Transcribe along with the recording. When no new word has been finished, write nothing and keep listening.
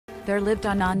there lived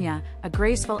Ananya, a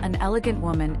graceful and elegant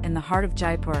woman in the heart of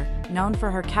Jaipur, known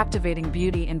for her captivating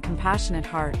beauty and compassionate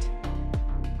heart.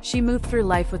 She moved through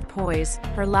life with poise,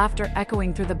 her laughter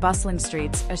echoing through the bustling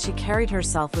streets as she carried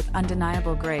herself with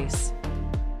undeniable grace.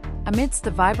 Amidst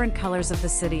the vibrant colors of the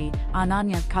city,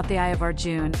 Ananya caught the eye of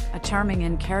Arjun, a charming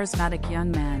and charismatic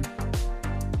young man.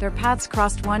 Their paths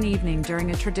crossed one evening during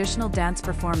a traditional dance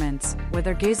performance, where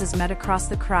their gazes met across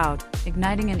the crowd,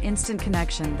 igniting an instant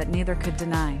connection that neither could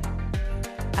deny.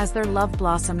 As their love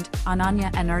blossomed,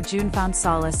 Ananya and Arjun found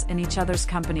solace in each other's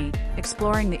company,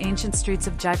 exploring the ancient streets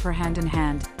of Jaipur hand in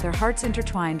hand, their hearts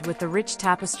intertwined with the rich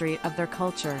tapestry of their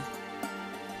culture.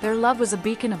 Their love was a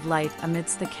beacon of light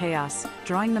amidst the chaos,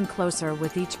 drawing them closer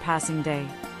with each passing day.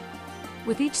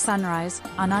 With each sunrise,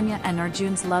 Ananya and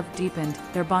Arjun's love deepened,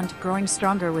 their bond growing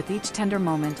stronger with each tender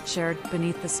moment shared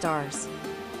beneath the stars.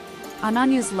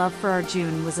 Ananya's love for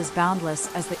Arjun was as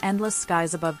boundless as the endless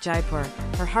skies above Jaipur,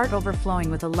 her heart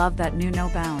overflowing with a love that knew no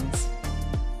bounds.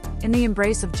 In the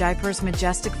embrace of Jaipur's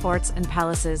majestic forts and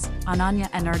palaces, Ananya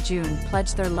and Arjun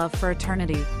pledged their love for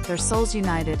eternity, their souls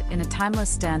united in a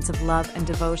timeless dance of love and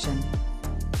devotion.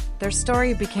 Their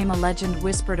story became a legend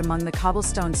whispered among the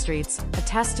cobblestone streets, a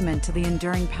testament to the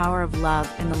enduring power of love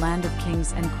in the land of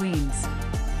kings and queens.